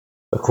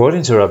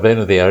According to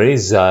Rabbeinu the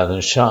Arizal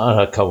and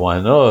Sha'ar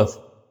HaKavanot,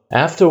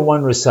 after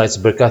one recites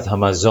Birkat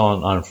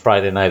Hamazon on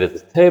Friday night at the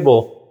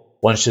table,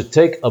 one should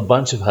take a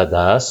bunch of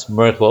hadas,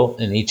 myrtle,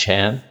 in each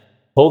hand,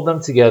 hold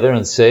them together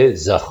and say,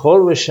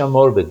 Zachor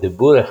v'shamor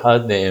b'dibur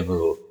echad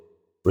ne'emru.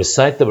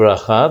 Recite the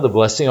bracha, the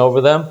blessing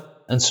over them,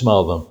 and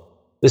smell them.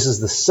 This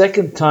is the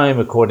second time,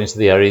 according to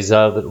the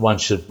Arizal, that one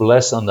should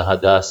bless on the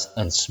hadas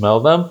and smell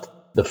them,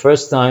 the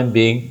first time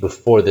being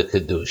before the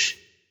Kiddush.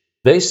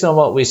 Based on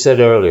what we said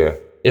earlier,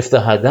 if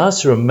the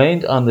hadas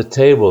remained on the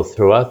table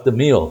throughout the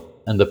meal,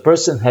 and the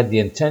person had the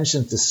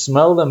intention to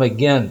smell them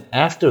again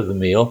after the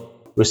meal,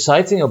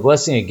 reciting a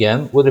blessing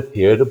again would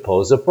appear to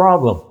pose a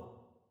problem.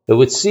 It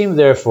would seem,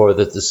 therefore,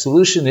 that the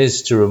solution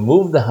is to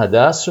remove the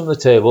hadas from the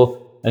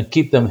table and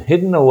keep them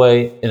hidden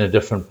away in a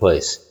different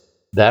place.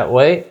 That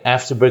way,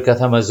 after Birkat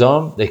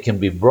Hamazon, they can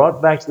be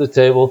brought back to the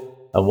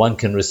table and one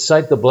can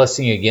recite the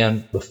blessing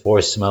again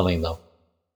before smelling them.